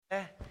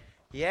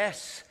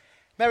Yes.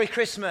 Merry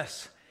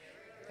Christmas.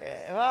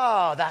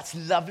 Oh, that's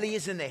lovely,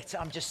 isn't it?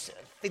 I'm just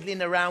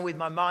fiddling around with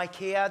my mic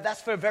here. That's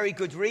for a very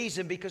good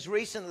reason, because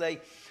recently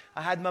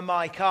I had my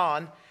mic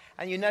on,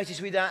 and you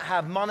notice we don't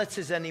have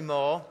monitors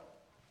anymore,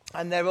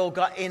 and they've all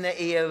got inner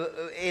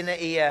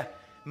ear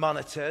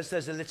monitors.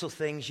 Those are little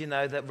things,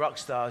 that rock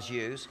stars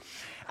use.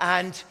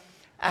 And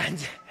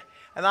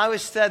I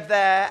was stood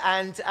there,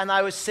 and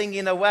I was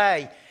singing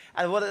away.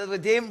 And what I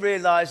didn't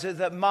realize is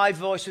that my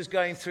voice was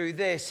going through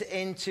this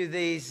into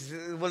these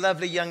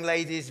lovely young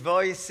ladies'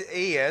 voice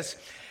ears,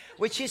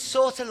 which is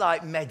sort of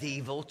like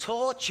medieval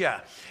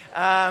torture.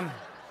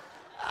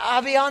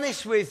 I'll be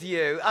honest with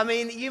you. I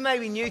mean, you may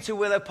be new to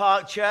Willow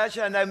Park Church.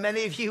 I know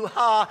many of you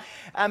are.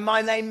 And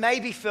my name may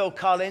be Phil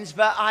Collins,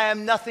 but I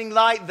am nothing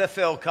like the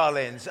Phil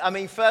Collins. I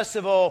mean, first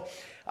of all,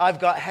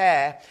 I've got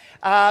hair.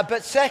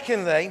 But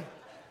secondly,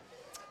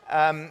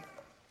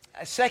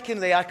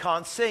 I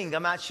can't sing.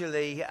 I'm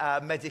actually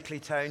medically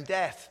tone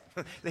deaf.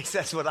 At least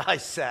that's what I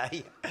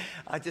say.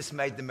 I just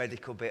made the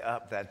medical bit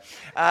up then.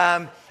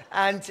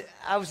 And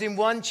I was in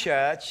one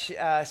church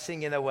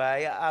singing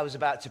away. I was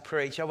about to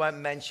preach. I won't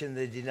mention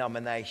the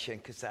denomination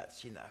because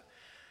that's,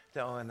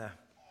 don't want to, in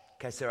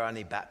case there are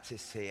any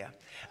Baptists here.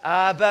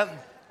 But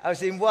I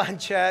was in one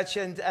church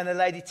and a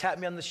lady tapped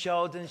me on the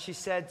shoulder and she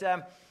said,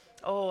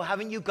 "Oh,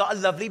 haven't you got a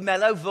lovely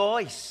mellow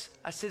voice?"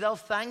 I said, "Oh,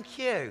 thank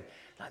you."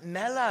 Like,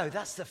 mellow,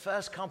 that's the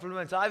first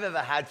compliment I've ever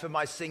had for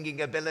my singing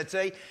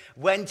ability.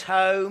 Went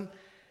home,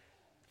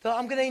 thought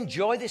I'm going to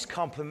enjoy this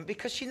compliment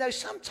because,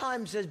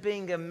 sometimes as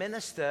being a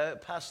minister,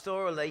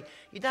 pastorally,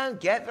 you don't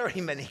get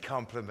very many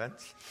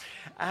compliments.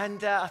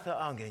 And I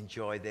thought, I'm going to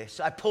enjoy this.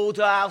 I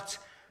pulled out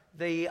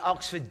the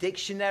Oxford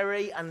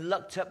Dictionary and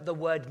looked up the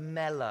word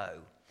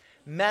mellow.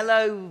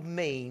 Mellow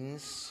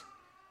means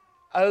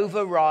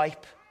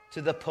overripe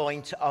to the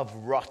point of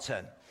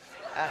rotten.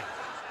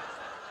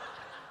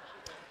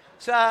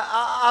 So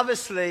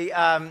obviously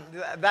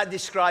that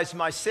describes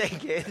my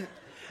singing.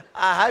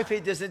 I hope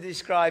it doesn't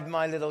describe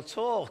my little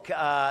talk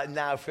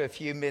now for a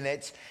few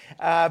minutes.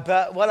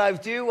 But what I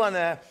do want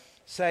to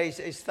say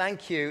is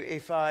thank you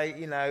if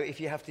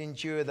you have to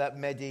endure that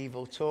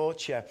medieval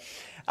torture.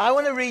 I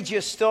want to read you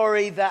a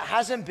story that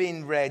hasn't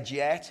been read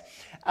yet.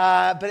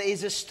 But it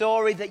is a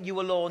story that you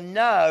will all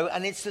know,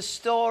 and it's the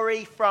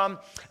story from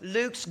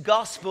Luke's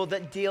gospel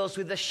that deals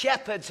with the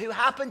shepherds, who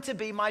happen to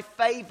be my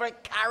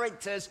favorite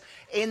characters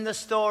in the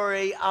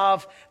story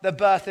of the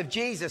birth of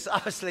Jesus.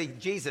 Obviously,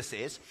 Jesus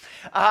is.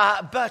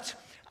 But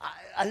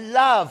I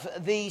love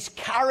these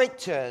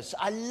characters.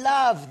 I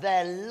love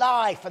their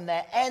life and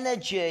their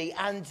energy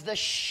and the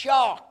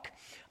shock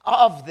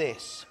of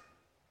this.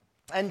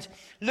 And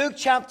Luke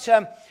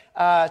chapter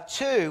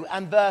 2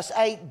 and verse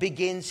 8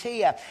 begins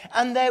here.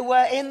 "And there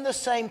were in the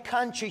same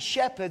country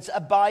shepherds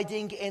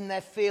abiding in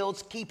their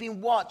fields,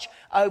 keeping watch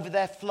over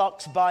their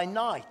flocks by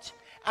night.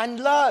 And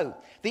lo,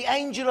 the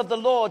angel of the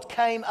Lord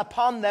came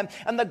upon them,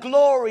 and the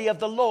glory of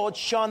the Lord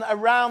shone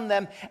around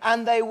them,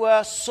 and they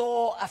were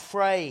sore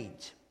afraid.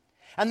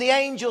 And the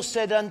angel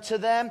said unto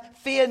them,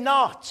 Fear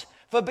not,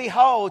 for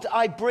behold,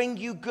 I bring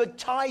you good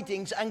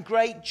tidings and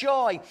great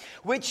joy,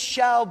 which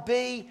shall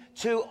be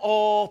to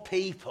all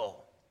people.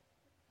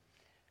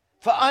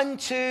 For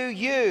unto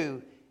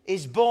you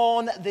is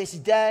born this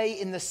day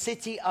in the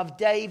city of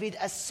David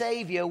a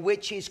Saviour,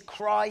 which is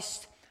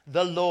Christ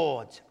the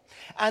Lord.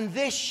 And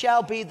this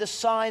shall be the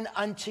sign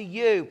unto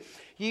you.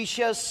 You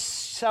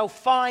shall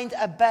find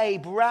a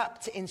babe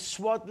wrapped in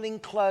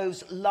swaddling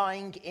clothes,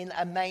 lying in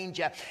a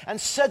manger."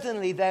 And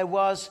suddenly there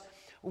was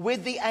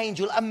with the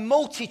angel a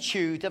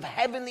multitude of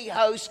heavenly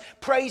hosts,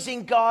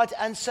 praising God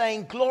and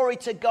saying, "Glory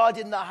to God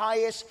in the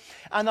highest,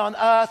 and on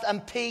earth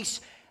and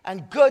peace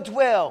and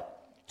goodwill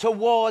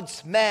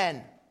towards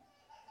men."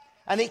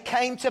 And it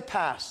came to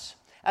pass,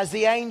 as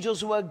the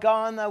angels were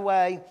gone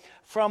away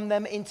from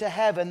them into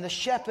heaven, the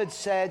shepherds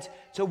said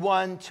to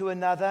one to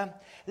another,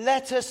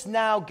 "Let us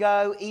now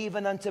go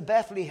even unto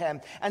Bethlehem,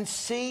 and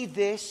see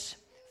this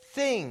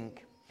thing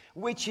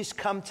which is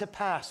come to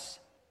pass,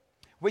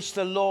 which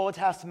the Lord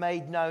hath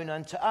made known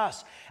unto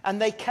us."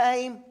 And they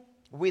came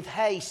with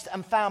haste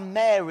and found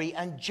Mary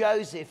and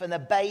Joseph and a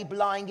babe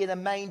lying in a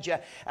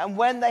manger. And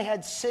when they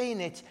had seen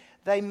it,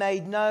 they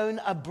made known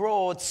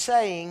abroad,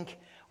 saying,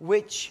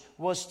 which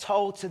was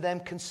told to them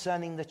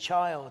concerning the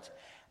child.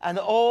 And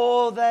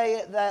all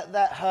they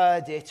that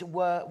heard it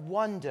were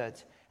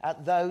wondered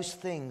at those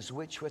things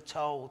which were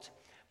told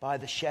by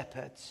the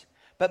shepherds.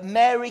 But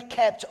Mary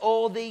kept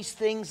all these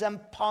things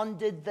and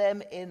pondered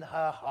them in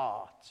her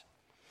heart.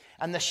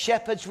 And the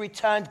shepherds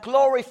returned,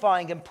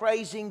 glorifying and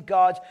praising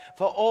God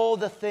for all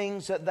the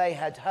things that they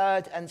had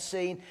heard and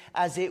seen,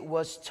 as it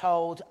was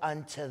told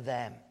unto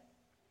them.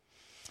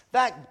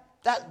 That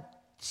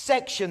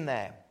section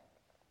there,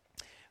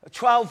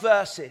 12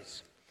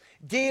 verses,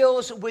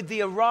 deals with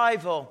the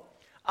arrival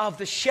of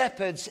the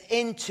shepherds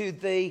into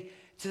the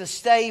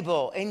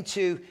stable,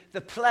 into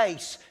the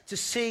place to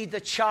see the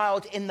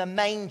child in the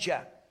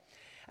manger.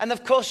 And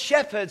of course,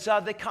 shepherds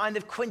are the kind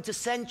of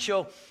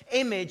quintessential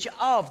image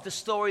of the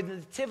story of the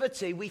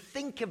Nativity. We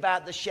think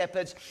about the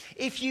shepherds.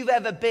 If you've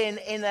ever been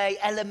in an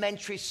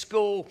elementary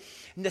school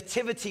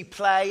nativity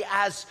play,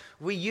 as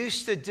we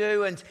used to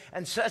do,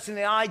 and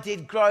certainly I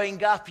did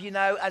growing up,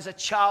 as a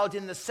child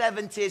in the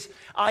 70s,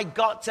 I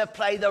got to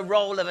play the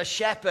role of a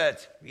shepherd.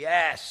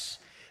 Yes,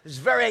 it was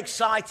very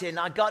exciting.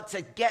 I got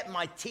to get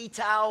my tea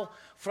towel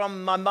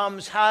from my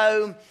mum's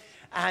home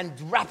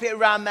and wrap it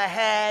around my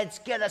head,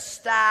 get a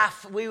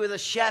staff. We were the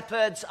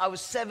shepherds. I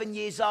was 7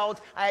 years old.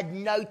 I had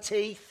no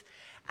teeth.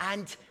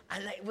 And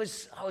I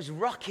was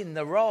rocking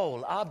the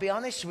role, I'll be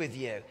honest with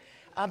you.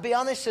 I'll be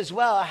honest as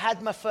well, I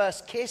had my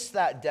first kiss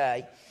that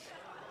day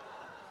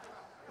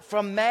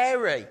from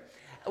Mary,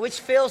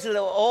 which feels a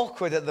little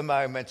awkward at the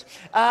moment.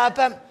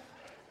 But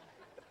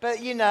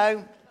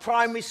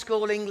primary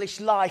school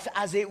English life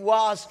as it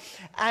was.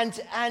 And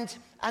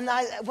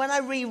when I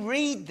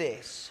reread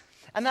this,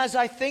 and as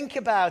I think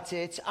about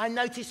it, I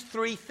notice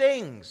three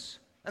things.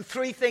 And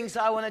three things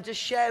I want to just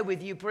share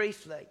with you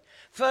briefly.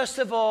 First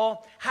of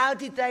all, how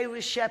did they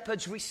as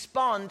shepherds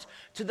respond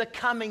to the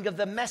coming of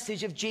the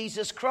message of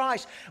Jesus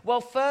Christ? Well,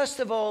 first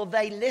of all,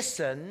 they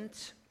listened,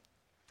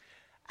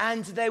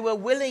 and they were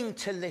willing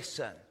to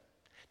listen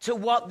to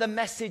what the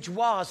message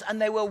was,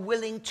 and they were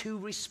willing to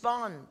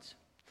respond.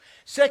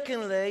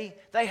 Secondly,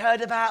 they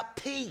heard about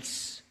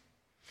peace.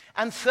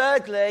 And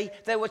thirdly,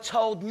 they were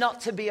told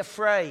not to be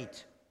afraid.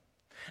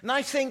 And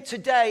I think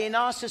today in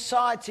our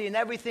society and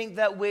everything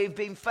that we've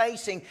been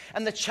facing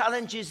and the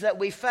challenges that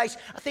we face,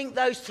 I think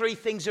those three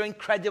things are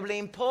incredibly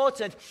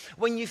important.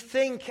 When you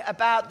think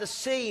about the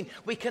scene,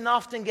 we can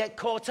often get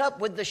caught up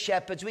with the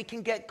shepherds. We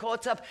can get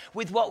caught up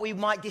with what we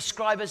might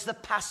describe as the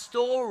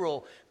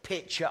pastoral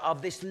picture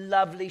of this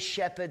lovely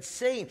shepherd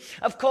scene.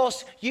 Of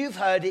course, you've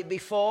heard it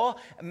before,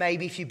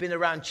 maybe if you've been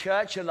around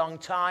church a long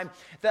time,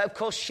 that of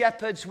course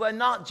shepherds were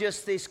not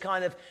just this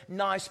kind of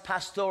nice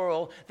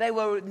pastoral, they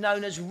were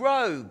known as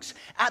rogues.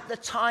 At the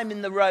time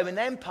in the Roman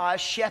Empire,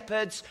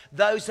 shepherds,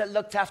 those that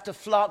looked after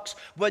flocks,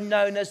 were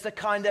known as the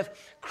kind of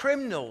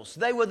criminals.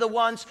 They were the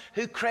ones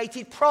who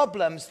created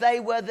problems.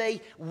 They were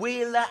the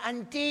wheeler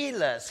and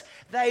dealers.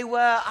 They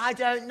were,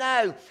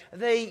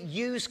 the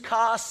used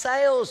car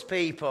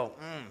salespeople.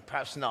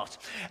 Perhaps not.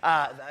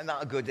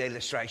 Not a good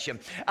illustration.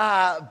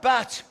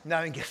 But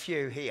knowing a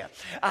few here.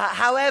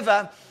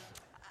 However,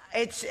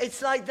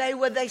 it's like they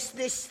were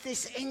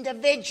this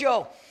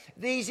individual.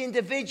 These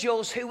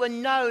individuals who were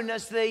known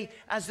as the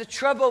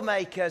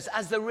troublemakers,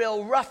 as the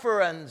real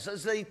ruffians,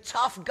 as the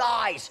tough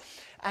guys,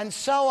 and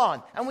so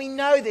on. And we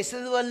know this.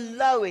 They were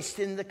lowest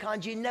in the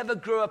kind. You never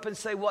grew up and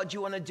say, what do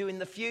you want to do in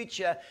the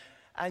future?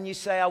 And you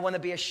say, I want to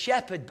be a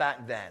shepherd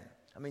back then.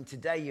 I mean,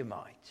 today you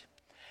might.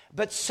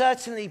 But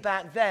certainly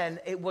back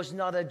then, it was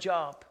not a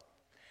job.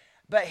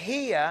 But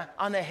here,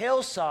 on a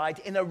hillside,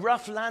 in a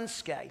rough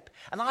landscape,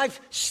 and I've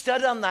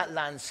stood on that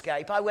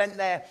landscape. I went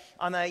there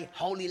on a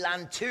Holy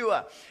Land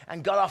tour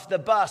and got off the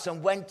bus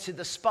and went to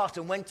the spot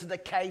and went to the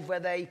cave where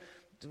they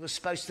were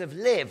supposed to have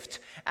lived.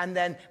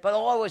 But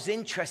I was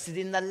interested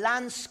in the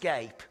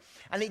landscape.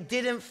 And it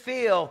didn't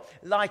feel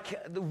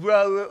like the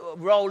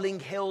rolling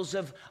hills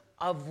of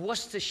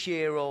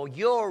Worcestershire or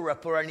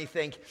Europe or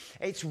anything.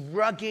 It's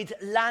rugged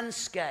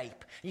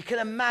landscape. You can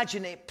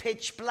imagine it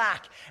pitch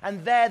black.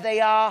 And there they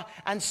are.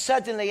 And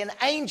suddenly an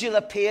angel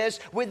appears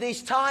with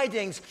these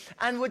tidings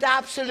and would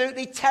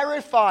absolutely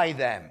terrify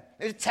them.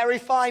 It would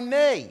terrify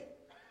me.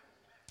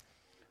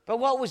 But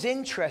what was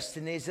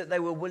interesting is that they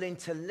were willing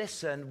to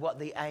listen what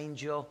the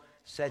angel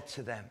said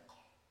to them.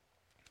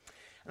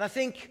 And I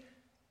think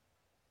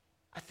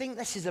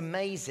this is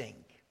amazing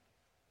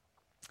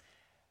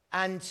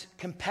and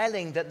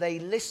compelling that they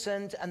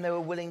listened and they were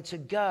willing to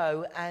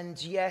go.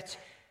 And yet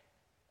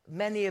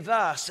many of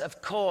us,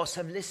 of course,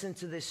 have listened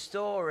to this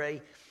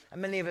story,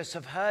 and many of us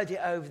have heard it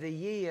over the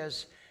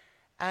years.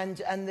 And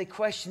the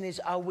question is,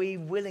 are we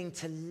willing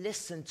to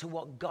listen to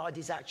what God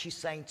is actually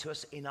saying to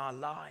us in our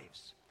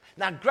lives?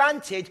 Now,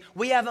 granted,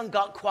 we haven't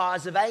got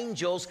choirs of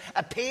angels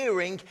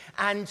appearing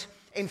and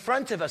in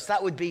front of us.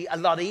 That would be a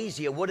lot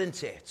easier,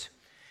 wouldn't it?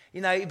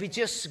 It'd be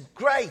just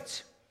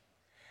great.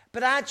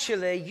 But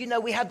actually,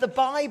 we have the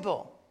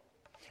Bible.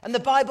 And the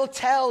Bible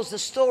tells the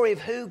story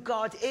of who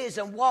God is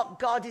and what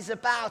God is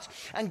about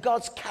and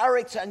God's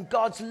character and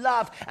God's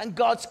love and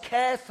God's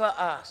care for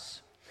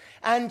us.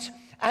 And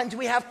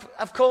we have,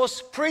 of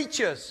course,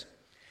 preachers.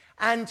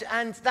 And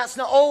that's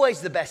not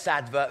always the best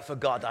advert for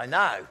God, I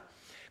know.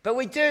 But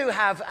we do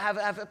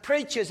have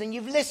preachers, and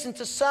you've listened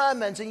to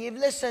sermons and you've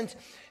listened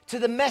to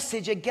the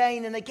message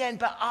again and again.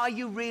 But are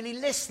you really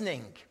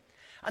listening?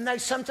 I know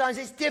sometimes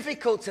it's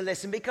difficult to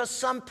listen because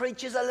some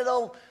preachers are a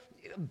little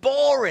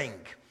boring.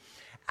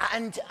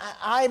 And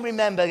I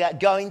remember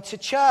going to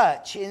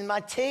church in my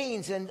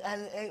teens, and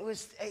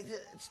it's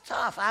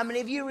tough. How many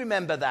of you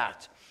remember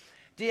that?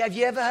 Have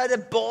you ever heard a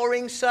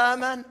boring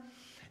sermon?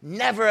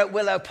 Never at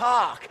Willow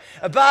Park.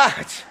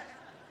 But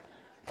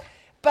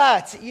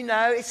But,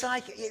 it's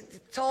like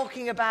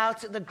talking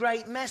about the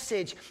great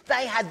message.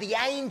 They had the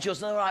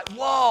angels, and they were like,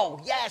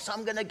 whoa, yes,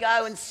 I'm going to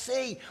go and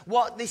see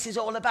what this is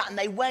all about. And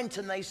they went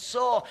and they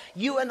saw.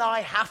 You and I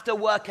have to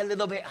work a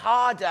little bit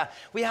harder.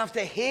 We have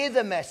to hear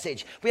the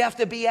message. We have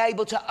to be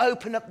able to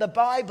open up the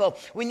Bible.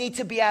 We need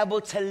to be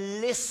able to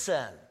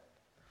listen.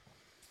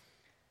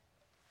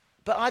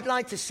 But I'd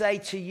like to say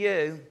to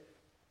you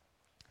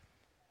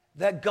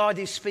that God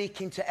is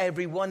speaking to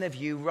every one of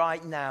you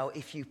right now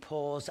if you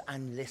pause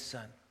and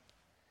listen.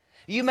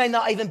 You may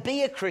not even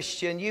be a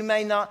Christian. You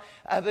may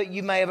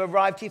have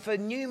arrived here for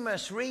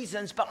numerous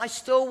reasons, but I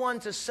still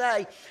want to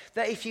say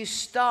that if you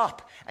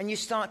stop and you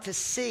start to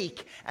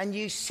seek and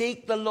you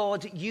seek the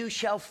Lord, you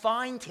shall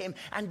find him.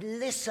 And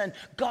listen,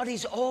 God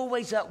is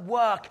always at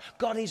work.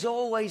 God is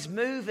always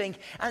moving.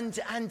 And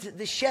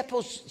the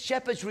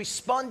shepherds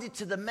responded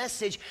to the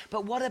message.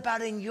 But what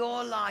about in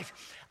your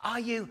life? Are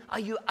you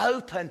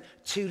open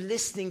to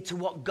listening to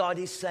what God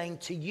is saying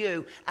to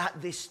you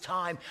at this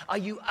time? Are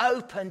you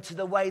open to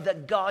the way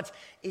that God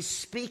is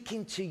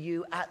speaking to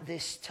you at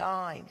this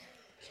time?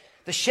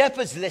 The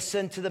shepherds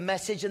listened to the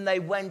message and they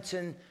went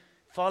and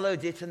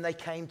followed it and they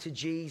came to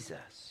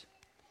Jesus.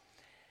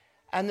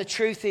 And the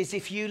truth is,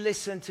 if you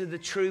listen to the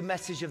true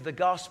message of the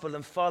gospel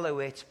and follow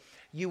it,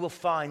 you will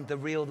find the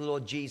real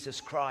Lord Jesus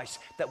Christ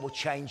that will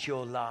change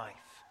your life.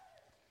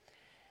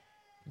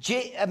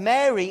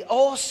 Mary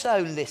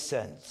also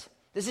listened.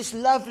 There's this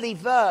lovely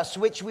verse,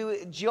 which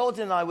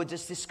Jordan and I were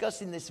just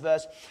discussing this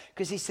verse,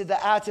 because he said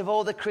that out of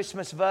all the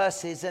Christmas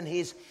verses and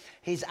his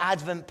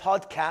Advent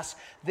podcast,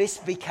 this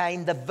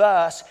became the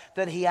verse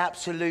that he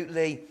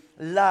absolutely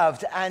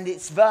loved. And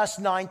it's verse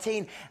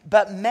 19.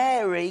 But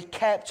Mary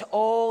kept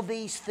all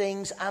these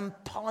things and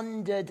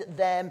pondered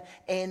them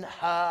in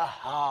her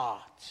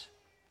heart.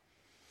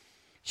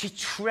 She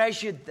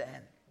treasured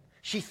them.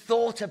 She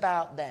thought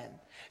about them.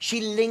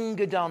 She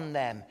lingered on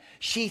them.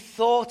 She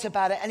thought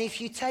about it. And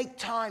if you take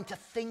time to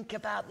think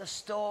about the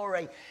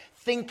story,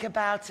 think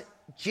about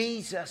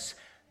Jesus,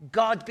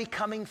 God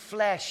becoming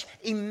flesh,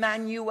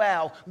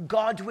 Emmanuel,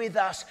 God with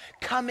us,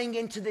 coming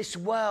into this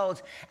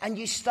world, and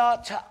you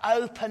start to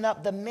open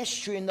up the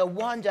mystery and the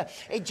wonder,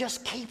 it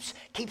just keeps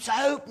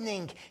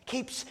opening,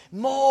 keeps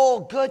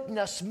more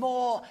goodness,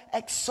 more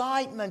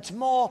excitement,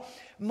 more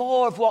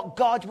of what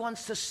God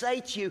wants to say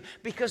to you,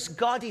 because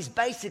God is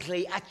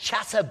basically a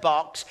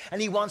chatterbox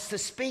and he wants to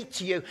speak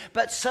to you.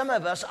 But some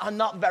of us are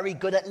not very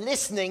good at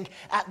listening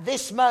at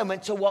this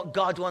moment to what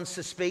God wants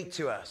to speak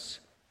to us.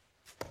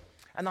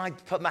 And I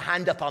put my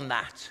hand up on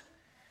that.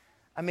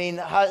 I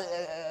mean,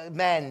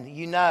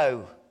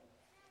 men,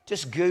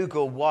 just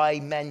Google why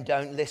men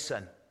don't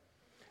listen.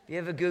 Have you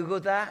ever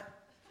Googled that?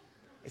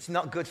 It's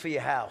not good for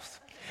your health.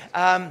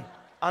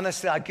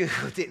 Honestly, I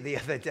Googled it the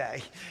other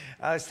day.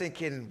 I was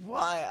thinking,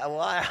 why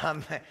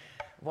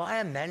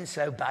are men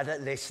so bad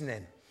at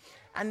listening?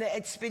 And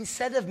it's been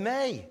said of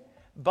me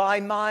by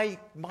my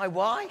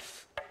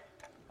wife.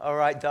 All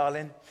right,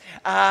 darling.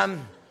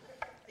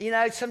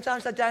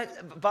 Sometimes I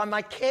don't, by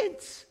my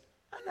kids.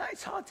 I know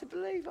it's hard to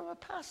believe, I'm a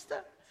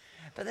pastor.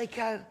 But they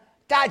go,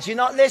 Dad, you're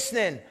not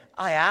listening.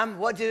 I am.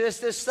 What did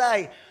this just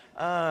say?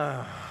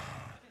 Oh,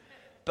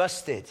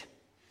 busted.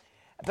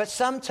 But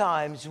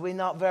sometimes we're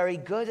not very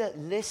good at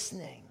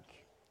listening.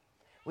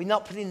 We're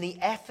not putting the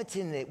effort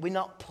in it. We're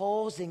not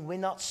pausing. We're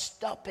not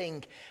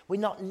stopping.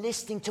 We're not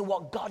listening to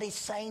what God is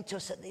saying to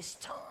us at this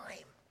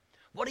time.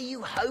 What are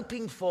you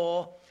hoping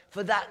for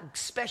that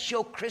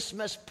special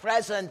Christmas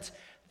present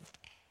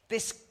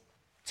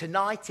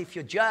tonight if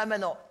you're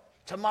German, or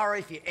tomorrow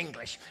if you're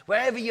English?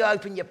 Wherever you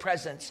open your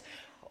presents,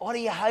 what are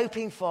you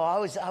hoping for? I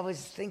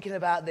was thinking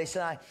about this,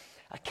 and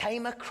I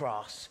came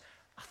across,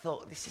 I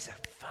thought, this is a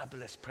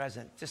fabulous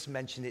present. Just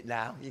mention it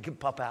now. You can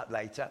pop out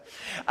later.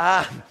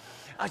 I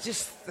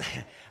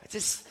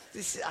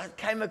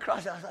came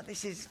across it. I thought,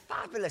 this is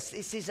fabulous.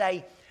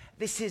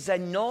 This is a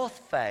North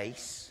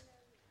Face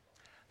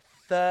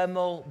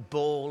thermal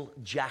ball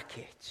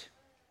jacket.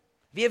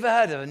 Have you ever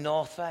heard of a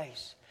North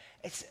Face?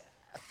 It's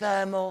a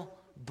thermal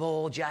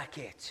ball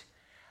jacket.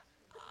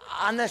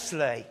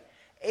 Honestly,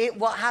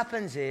 what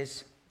happens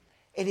is,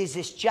 it is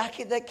this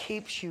jacket that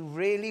keeps you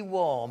really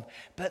warm,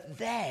 but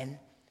then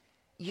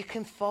you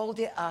can fold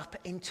it up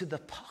into the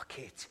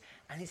pocket,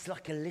 and it's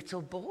like a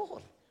little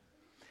ball.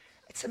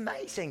 It's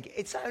amazing.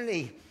 It's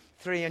only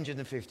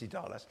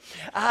 $350.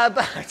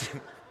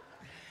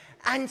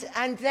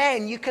 And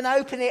then you can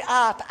open it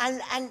up,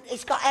 and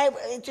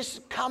it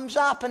just comes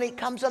up and it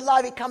comes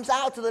alive. It comes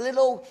out of the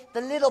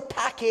little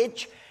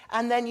package,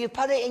 and then you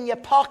put it in your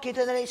pocket,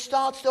 and then it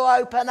starts to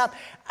open up.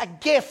 A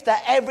gift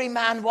that every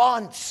man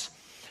wants.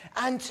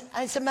 And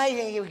it's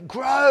amazing. It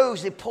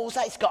grows, it pulls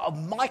out. It's got a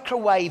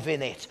microwave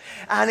in it,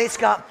 and it's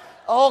got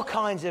all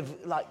kinds of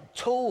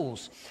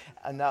tools.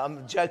 And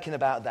I'm joking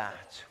about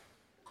that.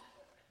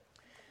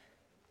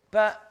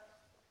 But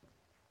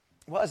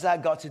what has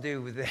that got to do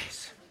with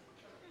this?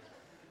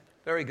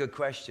 Very good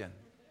question.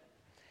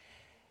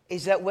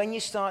 is that when you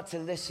start to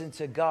listen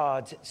to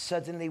God,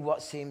 suddenly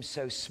what seems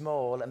so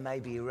small and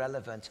maybe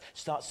irrelevant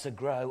starts to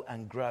grow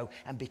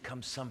and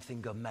become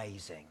something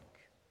amazing.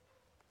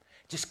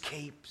 Just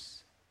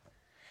keeps.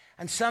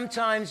 And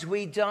sometimes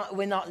we're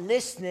not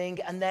listening,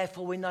 and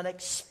therefore we're not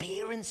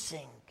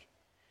experiencing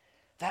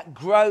that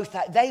growth.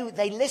 That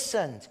they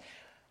listened.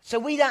 So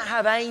we don't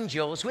have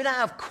angels. We don't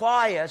have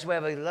choirs. We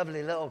have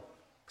lovely little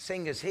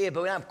singers here,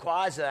 but we don't have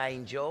choirs of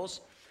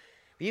angels.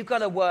 You've got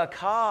to work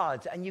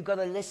hard, and you've got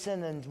to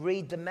listen and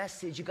read the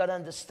message. You've got to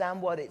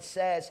understand what it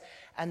says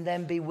and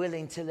then be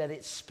willing to let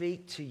it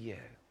speak to you.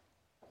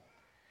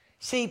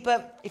 See,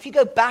 but if you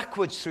go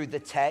backwards through the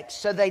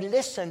text, so they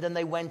listened and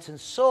they went and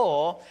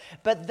saw,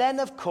 but then,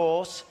 of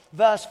course,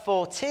 verse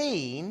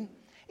 14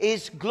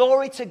 is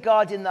glory to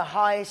God in the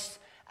highest,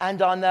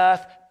 and on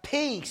earth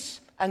peace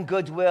and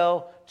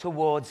goodwill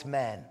towards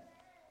men.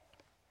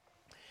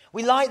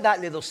 We like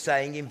that little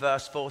saying in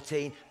verse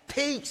 14,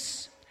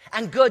 peace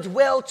and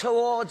goodwill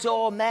towards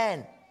all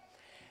men.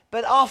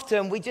 But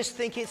often we just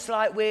think it's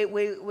like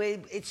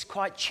it's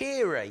quite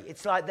cheery.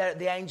 It's like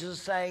the angels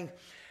are saying,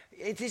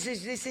 this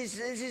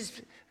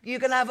is you're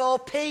going to have all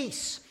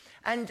peace,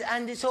 and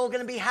it's all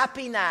going to be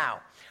happy now,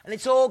 and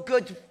it's all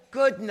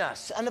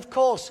goodness. And of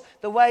course,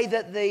 the way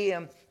that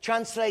the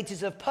translators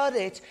have put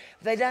it,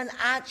 they don't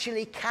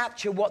actually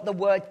capture what the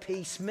word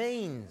peace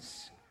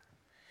means.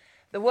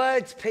 The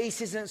word peace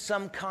isn't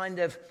some kind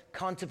of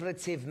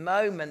contemplative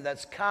moment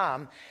that's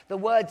come. The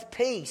word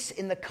peace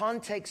in the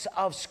context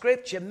of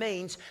Scripture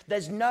means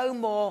there's no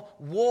more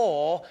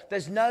war,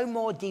 there's no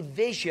more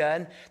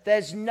division,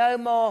 there's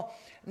no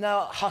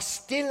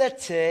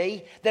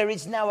hostility. There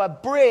is now a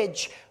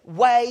bridge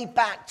way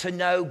back to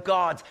know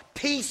God.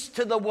 Peace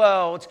to the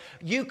world.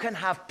 You can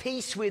have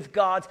peace with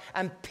God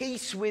and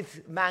peace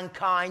with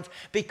mankind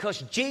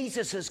because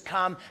Jesus has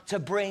come to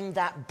bring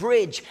that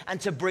bridge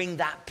and to bring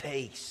that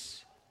peace.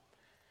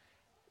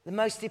 The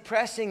most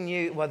depressing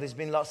news, well, there's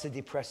been lots of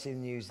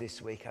depressing news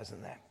this week,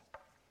 hasn't there?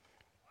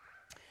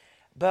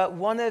 But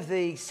one of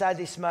the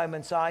saddest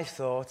moments I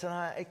thought,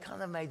 and it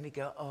kind of made me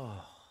go,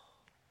 oh,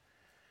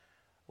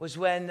 was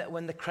when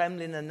the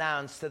Kremlin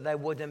announced that there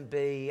wouldn't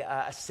be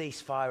a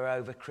ceasefire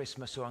over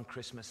Christmas or on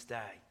Christmas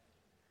Day.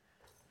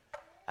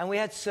 And we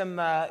had some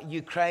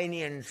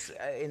Ukrainians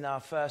in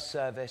our first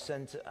service,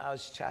 and I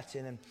was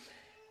chatting,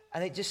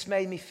 and it just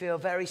made me feel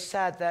very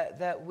sad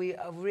that we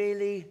are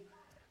really...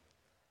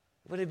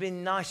 It would have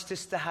been nice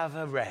just to have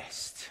a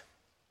rest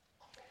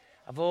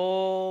of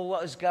all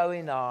what was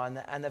going on.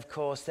 And of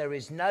course, there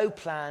is no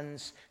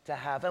plans to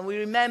have. And we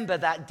remember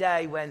that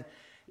day when,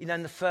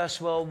 in the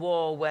First World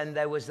War, when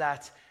there was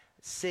that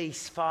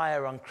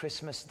ceasefire on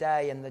Christmas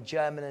Day, and the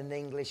German and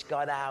English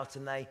got out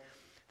and they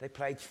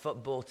played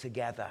football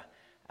together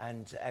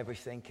and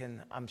everything.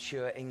 And I'm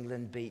sure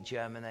England beat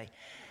Germany,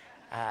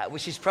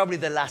 which is probably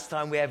the last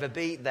time we ever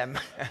beat them.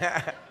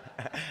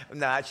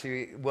 No,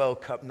 actually,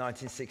 World Cup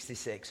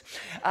 1966.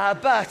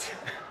 But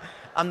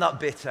I'm not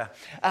bitter.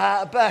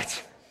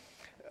 But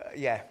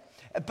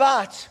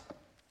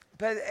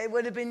it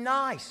would have been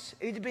nice.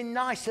 It would have been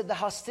nice that the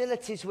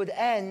hostilities would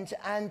end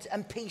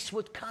and peace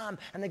would come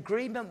and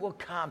agreement would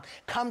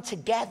come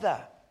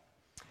together.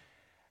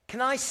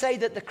 Can I say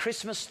that the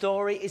Christmas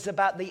story is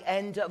about the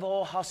end of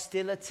all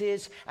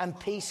hostilities and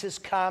peace has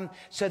come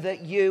so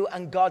that you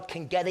and God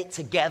can get it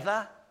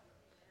together?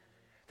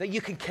 That you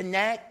can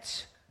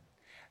connect?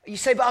 You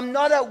say, but I'm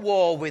not at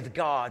war with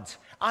God.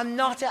 I'm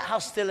not at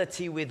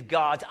hostility with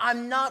God.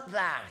 I'm not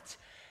that.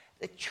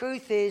 The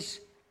truth is,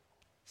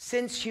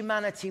 since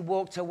humanity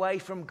walked away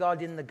from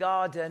God in the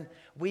garden,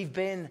 we've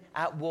been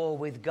at war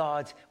with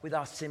God with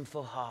our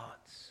sinful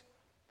hearts.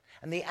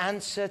 And the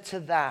answer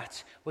to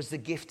that was the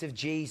gift of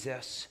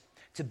Jesus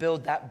to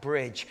build that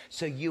bridge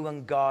so you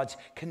and God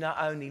can not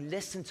only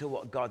listen to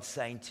what God's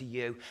saying to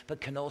you, but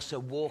can also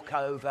walk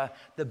over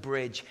the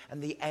bridge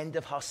and the end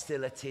of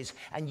hostilities,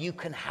 and you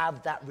can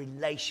have that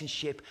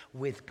relationship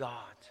with God.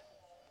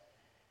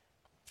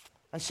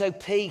 And so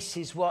peace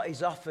is what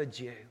is offered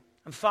you.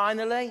 And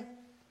finally,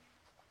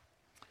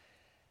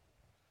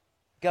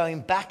 going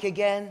back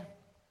again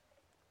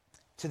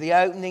to the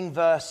opening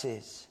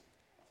verses,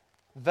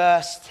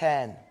 verse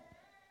 10.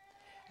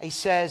 He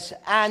says,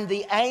 and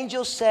the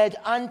angel said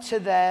unto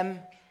them,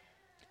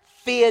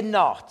 fear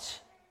not.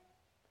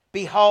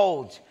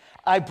 Behold,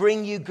 I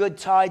bring you good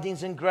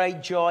tidings and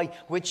great joy,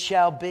 which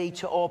shall be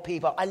to all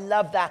people. I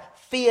love that.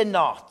 Fear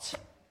not.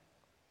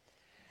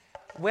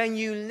 When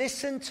you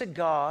listen to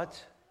God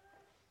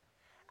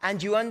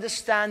and you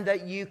understand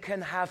that you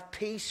can have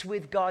peace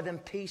with God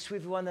and peace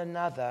with one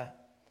another,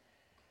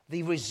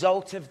 the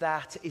result of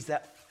that is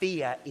that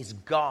fear is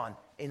gone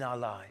in our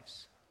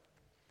lives.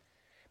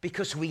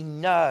 Because we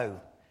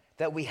know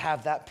that we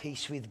have that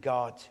peace with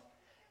God.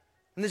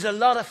 And there's a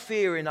lot of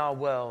fear in our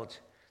world.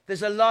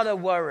 There's a lot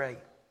of worry.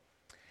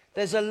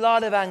 There's a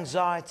lot of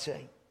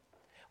anxiety.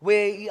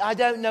 I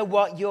don't know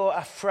what you're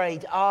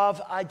afraid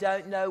of. I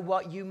don't know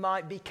what you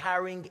might be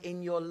carrying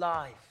in your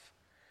life.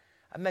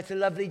 I met a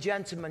lovely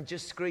gentleman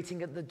just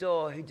greeting at the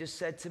door who just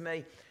said to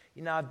me,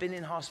 I've been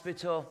in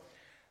hospital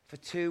for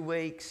 2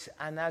 weeks.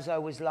 And as I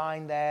was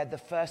lying there, the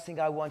first thing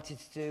I wanted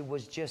to do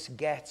was just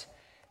get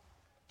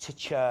to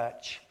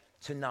church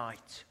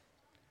tonight.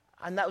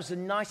 And that was the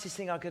nicest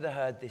thing I could have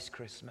heard this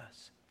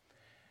Christmas.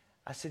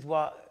 I said,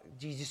 "What,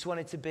 do you just want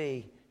it to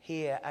be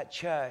here at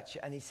church?"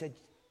 And he said,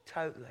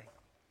 "Totally."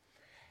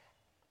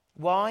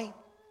 Why?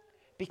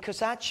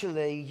 Because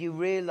actually you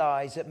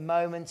realize at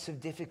moments of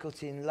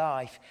difficulty in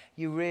life,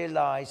 you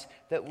realize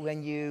that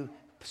when you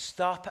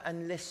stop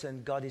and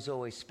listen, God is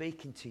always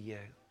speaking to you.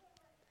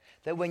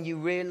 That when you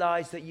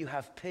realize that you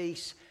have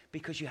peace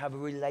because you have a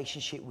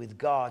relationship with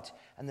God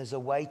and there's a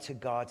way to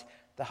God,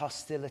 the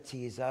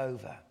hostility is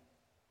over.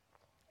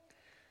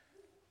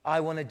 I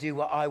want to do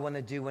what I want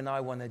to do when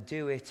I want to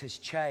do it has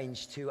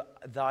changed to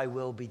thy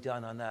will be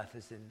done on earth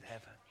as in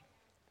heaven.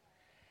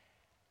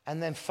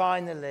 And then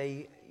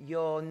finally,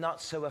 you're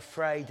not so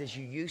afraid as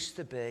you used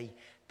to be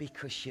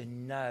because you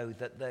know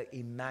that the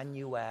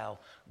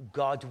Emmanuel,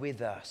 God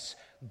with us,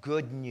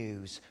 good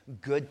news,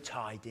 good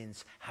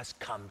tidings has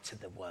come to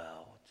the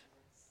world.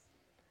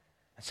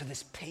 And so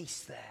there's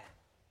peace there.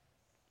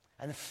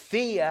 And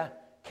fear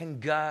can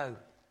go.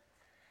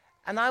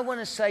 And I want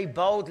to say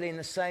boldly, in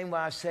the same way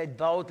I've said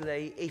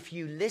boldly, if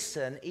you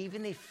listen,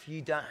 even if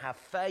you don't have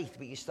faith,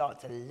 but you start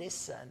to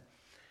listen,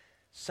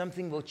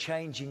 something will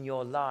change in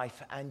your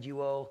life and you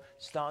will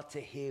start to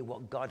hear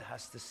what God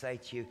has to say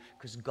to you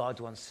because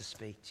God wants to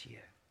speak to you.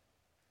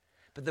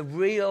 But the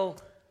real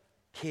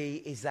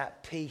key is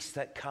that peace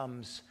that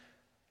comes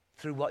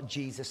through what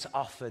Jesus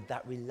offered,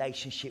 that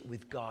relationship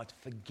with God,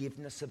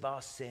 forgiveness of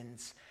our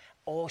sins.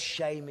 All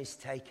shame is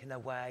taken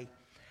away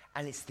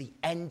and it's the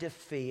end of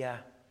fear.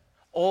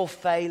 All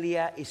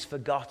failure is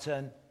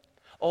forgotten.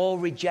 All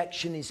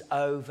rejection is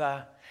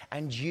over.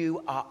 And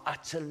you are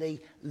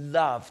utterly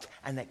loved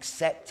and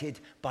accepted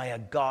by a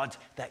God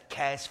that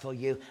cares for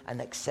you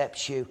and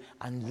accepts you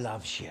and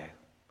loves you.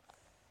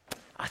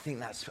 I think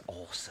that's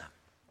awesome.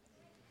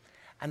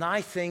 And I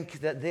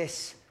think that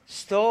this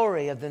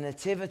story of the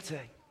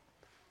Nativity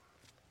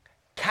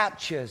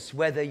captures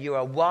whether you're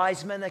a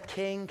wise man, a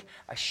king,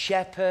 a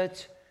shepherd,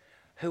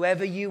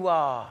 whoever you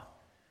are.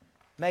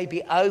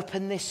 Maybe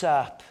open this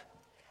up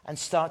and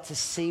start to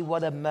see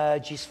what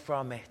emerges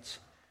from it.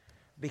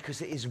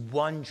 Because it is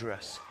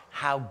wondrous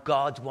how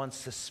God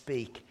wants to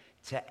speak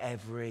to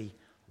every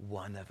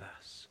one of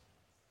us.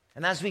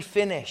 And as we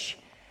finish,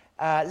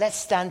 let's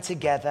stand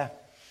together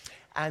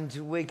and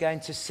we're going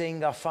to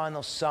sing our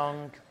final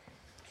song.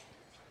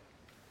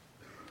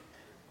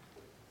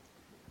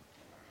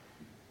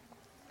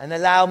 And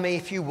allow me,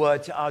 if you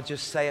would, I'll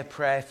just say a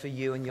prayer for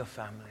you and your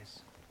families.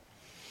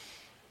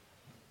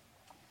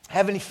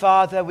 Heavenly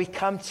Father, we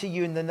come to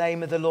you in the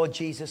name of the Lord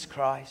Jesus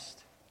Christ.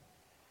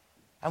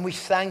 And we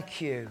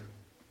thank you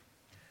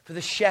for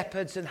the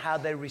shepherds and how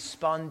they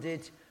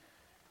responded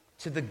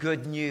to the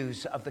good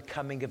news of the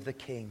coming of the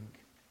King.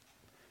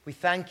 We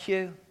thank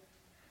you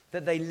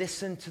that they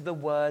listened to the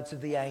words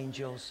of the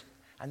angels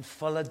and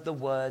followed the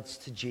words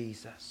to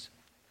Jesus.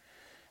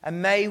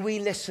 And may we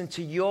listen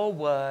to your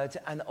word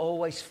and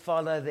always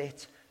follow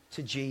it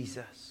to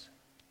Jesus.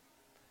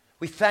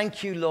 We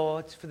thank you,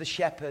 Lord, for the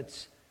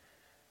shepherds,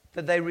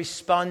 that they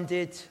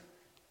responded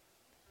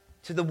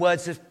to the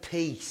words of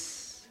peace.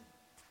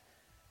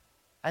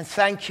 And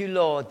thank you,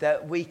 Lord,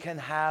 that we can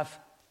have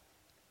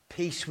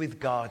peace with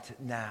God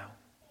now.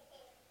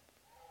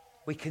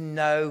 We can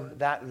know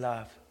that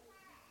love.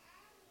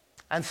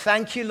 And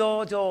thank you,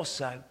 Lord,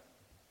 also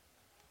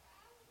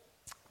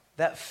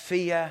that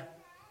fear,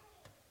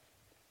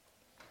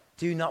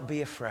 do not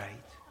be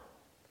afraid,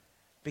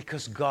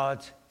 because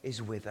God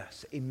is with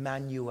us.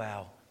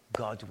 Emmanuel,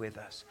 God with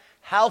us.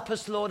 Help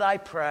us, Lord, I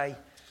pray,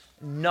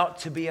 not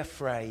to be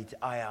afraid,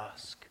 I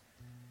ask.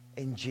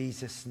 In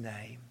Jesus'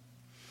 name.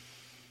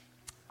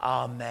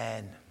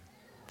 Amen.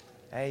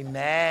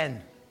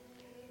 Amen.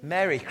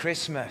 Merry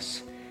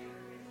Christmas.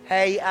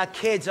 Hey,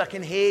 kids, I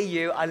can hear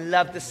you. I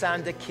love the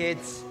sound of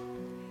kids.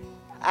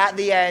 At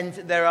the end,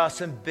 there are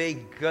some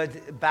big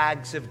good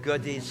bags of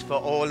goodies for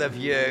all of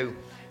you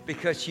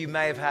because you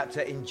may have had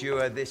to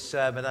endure this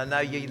sermon. I know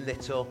you're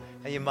little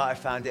and you might have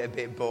found it a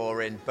bit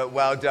boring, but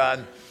well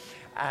done.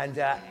 And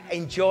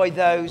enjoy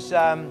those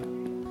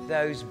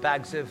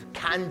bags of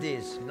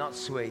candies, not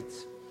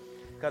sweets.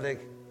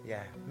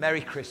 Yeah.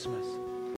 Merry Christmas.